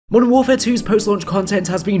Modern Warfare 2's post-launch content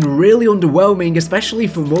has been really underwhelming, especially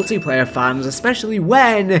for multiplayer fans, especially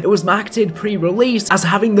when it was marketed pre-release as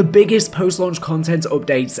having the biggest post-launch content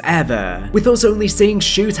updates ever. With us only seeing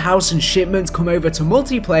Shoot House and Shipment come over to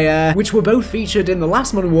multiplayer, which were both featured in the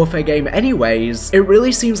last Modern Warfare game anyways, it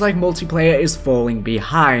really seems like multiplayer is falling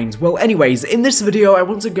behind. Well anyways, in this video I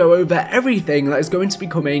want to go over everything that is going to be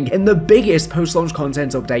coming in the biggest post-launch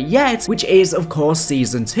content update yet, which is of course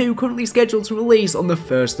Season 2, currently scheduled to release on the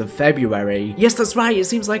 1st of February. Yes, that's right, it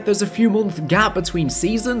seems like there's a few month gap between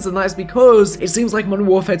seasons, and that is because it seems like Modern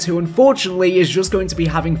Warfare 2 unfortunately is just going to be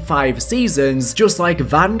having 5 seasons, just like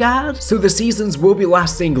Vanguard. So the seasons will be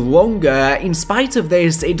lasting longer. In spite of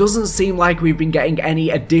this, it doesn't seem like we've been getting any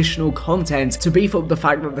additional content to beef up the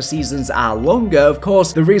fact that the seasons are longer. Of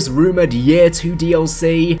course, there is rumored Year 2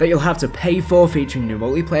 DLC that you'll have to pay for, featuring new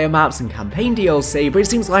multiplayer maps and campaign DLC, but it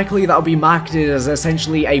seems likely that'll be marketed as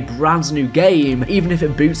essentially a brand new game, even if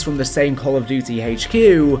it boots from the same Call of Duty HQ,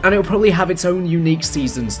 and it'll probably have its own unique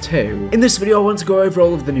seasons too. In this video I want to go over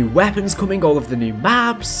all of the new weapons coming, all of the new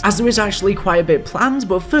maps, as there is actually quite a bit planned,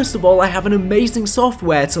 but first of all I have an amazing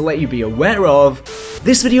software to let you be aware of.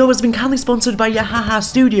 This video has been kindly sponsored by Yahaha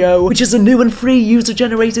Studio, which is a new and free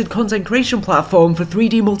user-generated content creation platform for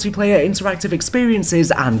 3D multiplayer interactive experiences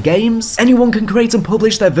and games. Anyone can create and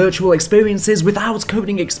publish their virtual experiences without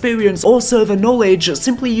coding experience or server knowledge.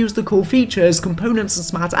 Simply use the cool features, components and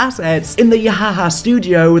smart assets in the Yahaha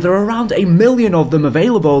Studio. There are around 1 million of them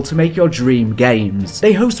available to make your dream games.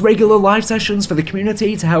 They host regular live sessions for the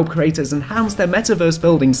community to help creators enhance their metaverse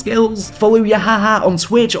building skills. Follow Yahaha on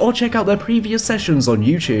Twitch or check out their previous sessions on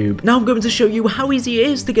YouTube. Now I'm going to show you how easy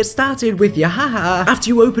it is to get started with Yahaha. After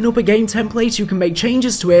you open up a game template, you can make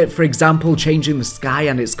changes to it, for example changing the sky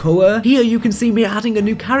and its color. Here you can see me adding a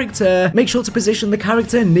new character. Make sure to position the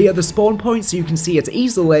character near the spawn point so you can see it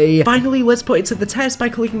easily. Finally, let's put it to the test by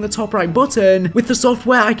clicking the top right button. With the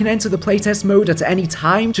software I can enter the playtest mode at any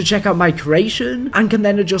time to check out my creation and can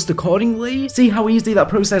then adjust accordingly. See how easy that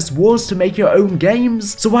process was to make your own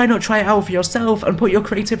games? So why not try it out for yourself and put your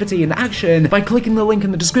creativity in action by clicking the link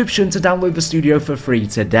in the description to download the studio for free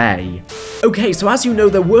today. Okay, so as you know,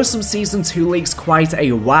 there were some Season 2 leaks quite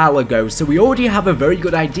a while ago, so we already have a very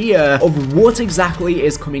good idea of what exactly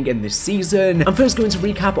is coming in this season. I'm first going to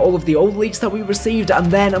recap all of the old leaks that we received, and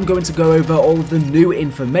then I'm going to go over all of the new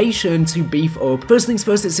information to beef up. First things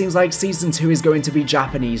first, it seems like Season 2 is going to be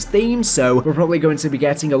Japanese themed, so we're probably going to be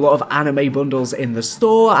getting a lot of anime bundles in the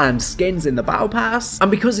store and skins in the battle pass. And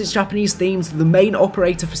because it's Japanese themed, the main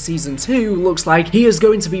operator for Season 2 looks like he is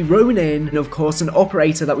going to be Ronin, and of course an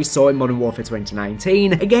operator that we saw in Modern Warfare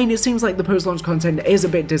 2019. Again, it seems like the post-launch content is a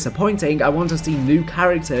bit disappointing. I want to see new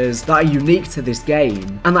characters that are unique to this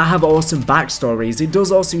game and that have awesome backstories. It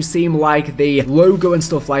does also seem like the logo and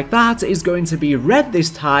stuff like that is going to be red this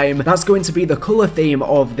time. That's going to be the color theme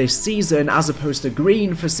of this season as opposed to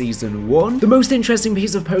green for Season 1. The most interesting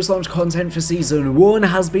piece of post-launch content for Season 1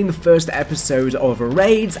 has been the first episode of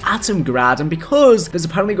Raids, Atomgrad, and because there's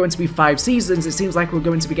apparently going to be 5 seasons, it seems like we're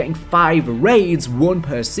going to be getting 5 raids, 1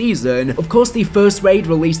 per season. Of course, the first raid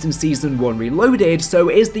released in Season 1 Reloaded, so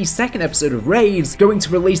is the second episode of Raids going to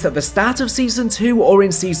release at the start of Season 2 or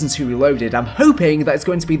in Season 2 Reloaded? I'm hoping that it's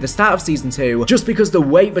going to be the start of Season 2, just because the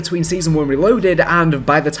wait between Season 1 Reloaded and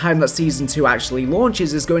by the time that Season 2 actually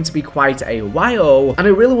launches is going to be quite a while, and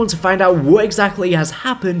I really want to find out what exactly has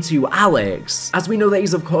happened to Alex, as we know that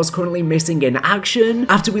he's of course currently missing in action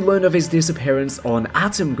after we learn of his disappearance on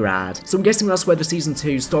Atomgrad. So I'm guessing that's where the Season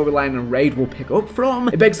 2 storyline and raid will pick up from.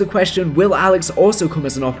 It begs the question, will Alex also come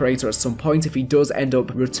as an operator at some point if he does end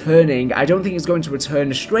up returning? I don't think he's going to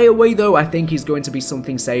return straight away though. I think he's going to be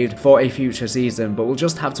something saved for a future season, but we'll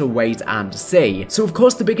just have to wait and see. So of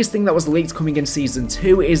course the biggest thing that was leaked coming in Season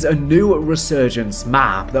 2 is a new Resurgence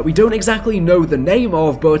map that we don't exactly know the name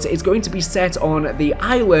of, but it's going to be set on the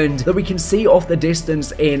island that we can see off the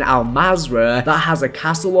distance in Al Mazrah that has a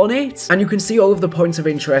castle on it, and you can see all of the points of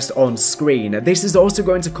interest on screen. This is also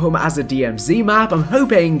going to come as a DMZ map. I'm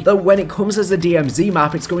hoping that when it comes as a DMZ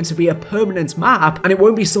map, it's going to be a permanent map and it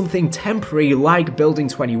won't be something temporary like Building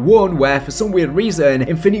 21, where for some weird reason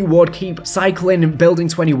Infinity Ward keep cycling Building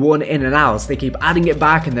 21 in and out. They keep adding it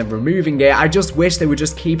back and then removing it. I just wish they would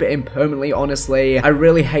just keep it in permanently, honestly. I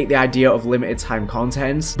really hate the idea of limited time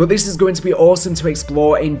content, but this is going to be awesome to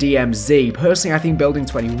explore in DMZ. Personally, I think Building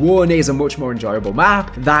 21 is a much more enjoyable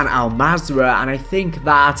map than Al Mazrah, and I think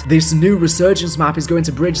that this new Resurgence map is going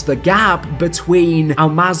to bridge the gap between Al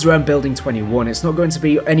Mazrah and Building 21. It's not going to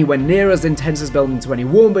be anywhere near as intense as Building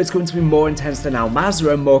 21, but it's going to be more intense than Al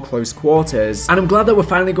Mazrah and more close quarters. And I'm glad that we're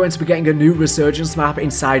finally going to be getting a new Resurgence map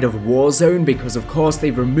inside of Warzone, because of course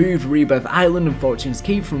they've removed Rebirth Island Island and Fortune's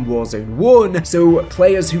Keep from Warzone 1, so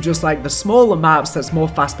players who just like the smaller maps that's more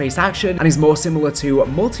fast-paced action and is more similar to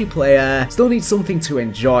multiplayer still need something to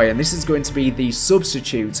enjoy, and this is going to be the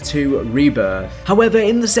substitute to Rebirth. However,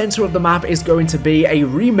 in the center of the map is going to be a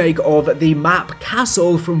remake of the map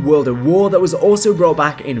Castle from World at War that was also brought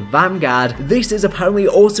back in Vanguard. This is apparently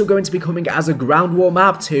also going to be coming as a ground war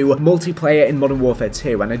map to multiplayer in Modern Warfare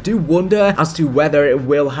 2, and I do wonder as to whether it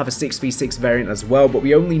will have a 6v6 variant as well, but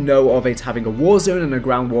we only know of it having a Warzone and a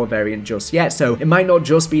ground war variant just yet, so it might not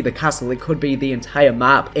just be the castle, it could be the entire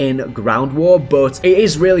map in ground war. But it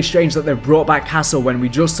is really strange that they've brought back Castle when we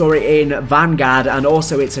just saw it in Vanguard, and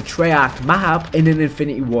also it's a Treyarch map in an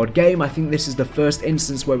Infinity Ward game. I think this is the first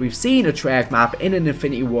instance where we've seen a Treyarch map in an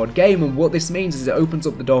Infinity Ward game, and what this means is it opens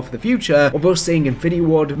up the door for the future of us seeing Infinity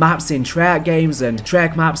Ward maps in Treyarch games and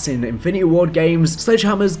Treyarch maps in Infinity Ward games.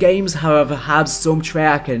 Sledgehammer's games, however, had some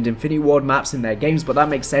Treyarch and Infinity Ward maps in their games, but that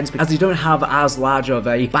makes sense because they don't have as large of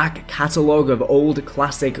a back catalogue of old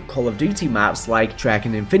classic Call of Duty maps like Treyarch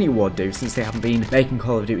and Infinity Ward do, since they haven't been making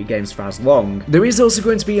Call of Duty games for as long. There is also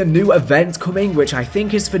going to be a new event coming, which I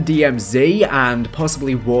think is for DMZ and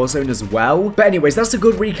possibly Warzone as well. But anyways, that's a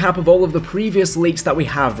good recap of all of the previous leaks that we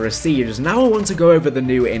have received. Now I want to go over the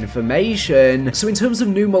new information. So in terms of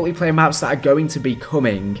new multiplayer maps that are going to be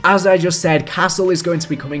coming, as I just said, Castle is going to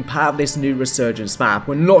be coming part of this new Resurgence map.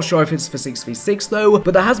 We're not sure if it's for 6v6 though,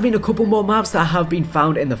 but there has been a couple more maps that have been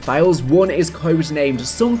found in the files. One is codenamed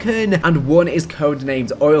Sunken and one is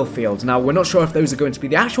codenamed Oilfield. Now we're not sure if those are going to be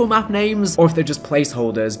the actual map names or if they're just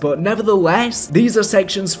placeholders, but nevertheless, these are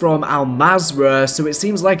sections from Al Mazrah, so it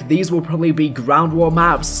seems like these will probably be ground war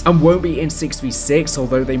maps and won't be in 6v6,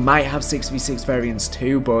 although they might have 6v6 variants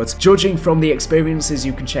too. But judging from the experiences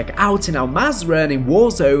you can check out in Al Mazrah and in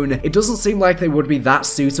Warzone, it doesn't seem like they would be that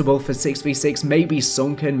suitable for 6v6. Maybe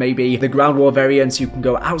Sunken, maybe the ground war variants you can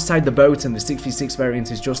go outside the boat and the 6v6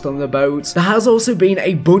 variant is just on the boat. There has also been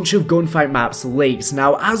a bunch of Gunfight maps leaked.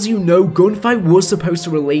 Now, as you know, Gunfight was supposed to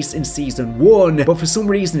release in Season 1, but for some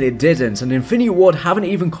reason it didn't, and Infinity Ward haven't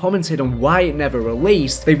even commented on why it never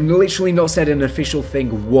released. They've literally not said an official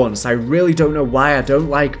thing once. I really don't know why. I don't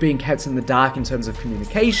like being kept in the dark in terms of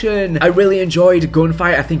communication. I really enjoyed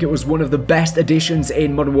Gunfight. I think it was one of the best additions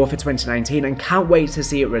in Modern Warfare 2019 and can't wait to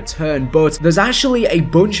see it return, but there's actually a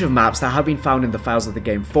bunch of maps that have been found in the files of the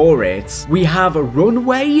game for it. We have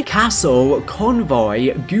Runway, Castle,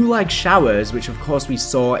 Convoy, Gulag Showers, which of course we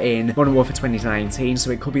saw in Modern Warfare 2019,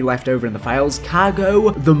 so it could be left over in the files,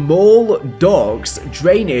 Cargo, The Mall, Docks,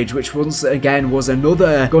 Drainage, which once again was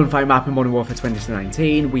another Gunfight map in Modern Warfare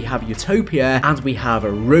 2019, we have Utopia, and we have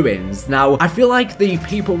Ruins. Now, I feel like the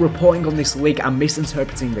people reporting on this leak are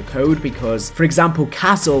misinterpreting the code because, for example,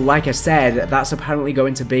 Castle, like I said, that's apparently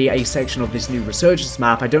going to be a section of this new Resurgence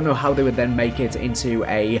map. I don't know how they would then make it into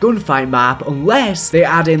a Gunfight map unless they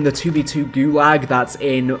add in the 2v2 Gulag that's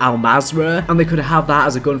in Al Mazrah, and they could have that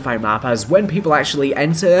as a Gunfight map, as when people actually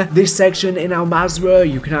enter this section in Al Mazrah,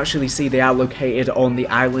 you can actually see they are located on the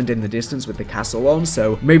island in the distance with the castle on,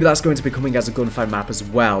 so maybe that's going to be coming as a Gunfight map as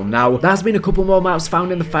well. Now, there's been a couple more maps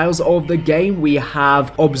found in the files of the game. We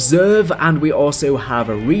have Observe and we also have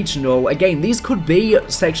a Regional. Again, these could be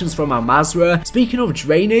sections from Al Mazrah. Speaking of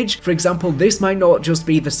Drainage, for example, this might not just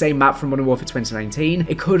be the same map from Modern Warfare 2019.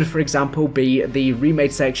 It could, for example, be the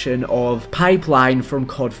remade section of Pipeline from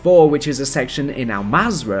COD 4, which is a section in Al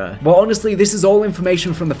Mazrah. Well, honestly, this is all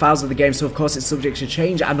information from the files of the game, so of course it's subject to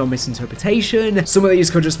change and or misinterpretation. Some of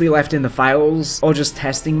these could just be left in the files or just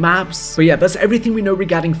testing maps. But yeah, that's everything we know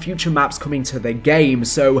regarding future maps coming to the game.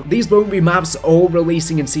 So these won't be maps all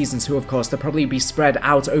releasing in Season 2, of course. They'll probably be spread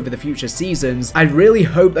out over the future seasons. I really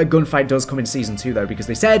hope that Gunfight does come in Season 2 though, because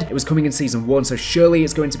they said it was coming in Season 1, so surely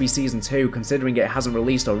it's going to be Season 2, considering it hasn't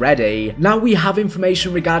released already. Now we have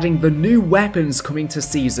information regarding the new weapons coming to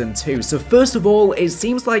Season 2. So first of all, it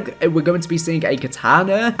seems like we're going to be seeing a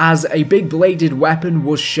katana, as a big bladed weapon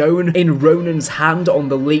was shown in Ronin's hand on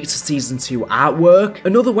the leaked Season 2 artwork.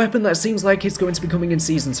 Another weapon that seems like it's going to be coming in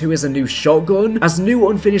Season 2 is a new shotgun, as new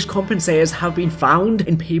unfinished compensators have been found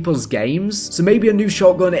in people's games. So maybe a new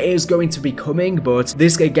shotgun is going to be coming, but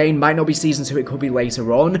this again might not be Season 2, it could be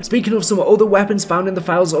later on. Speaking of some other weapons found in the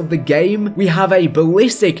files of the game, we have a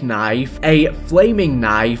ballistic knife, a flaming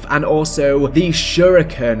knife, and also the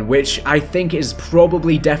shuriken, which I think is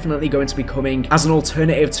probably definitely going to be coming as an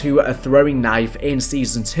alternative to a throwing knife in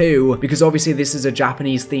Season 2, because obviously this is a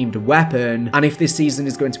Japanese themed weapon, and if this season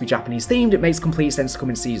is going to be Japanese themed, it makes complete sense to come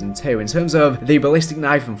in Season 2. In terms of the ballistic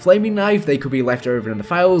knife and flaming knife, they could be left over in the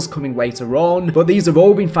files coming later on, but these have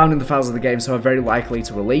all been found in the files of the game, so are very likely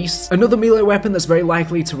to release. Another melee weapon that's very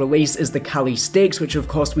likely to release is the Kali Sticks, which of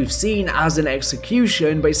course we've seen as an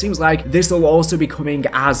execution, but it seems like this will also be coming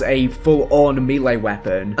as a full-on melee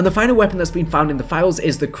weapon. And the final weapon that's been found in the files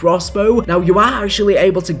is the crossbow. Now, you are actually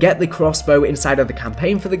able to get the crossbow inside of the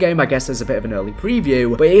campaign for the game. I guess there's a bit of an early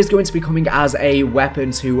preview, but it is going to be coming as a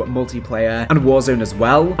weapon to multiplayer and Warzone as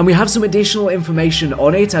well. And we have some additional information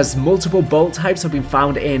on it, as multiple bolt types have been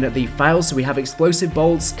found in the files. So we have explosive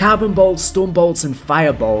bolts, carbon bolts, stun bolts, and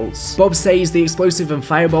fire bolts. Bob says the explosive and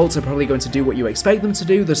fire bolts are probably going to do what you expect them to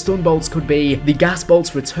do. The stun bolts could be the gas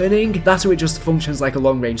bolts returning. That's how it just functions like a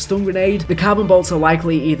long-range stun grenade. The carbon bolts are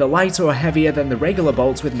likely either lighter or heavier than the regular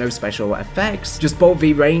bolts with no special effects, just bolt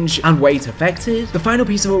V range and weight affected. The final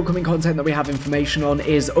piece of upcoming content that we have information on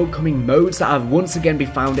is upcoming modes that have once again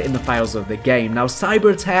been found in the files of the game. Now,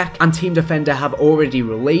 Cyber Attack and Team Defender have already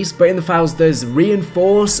released, but in the files there's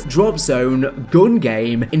Reinforce, Drop Zone, Gun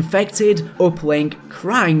Game, Infected, Uplink,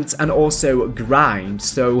 Cranked, and also Grind.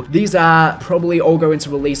 So these are probably all going to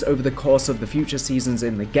release over the course of the future seasons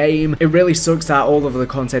in the game. It really sucks that all of the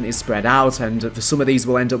content is spread out, and some of these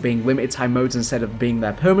will end up being limited time modes instead of being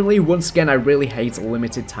there permanently. Once again, I really hate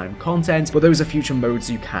limited time content, but those are future modes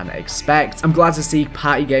you can expect. I'm glad to see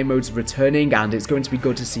party game modes returning, and it's going to be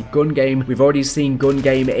good to see Gun Game. We've already seen Gun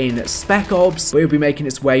Game in Spec Ops, but it'll be making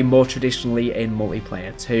its way more traditionally in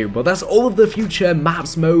multiplayer too. But that's all of the future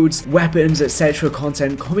maps, modes, weapons, etc.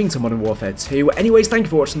 content coming to Modern Warfare 2. Anyways, thank you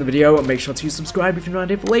for watching the video, and make sure to subscribe if you're not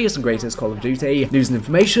here for the latest and greatest Call of Duty news and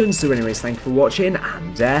information. So anyways, thank you for watching,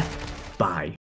 and bye.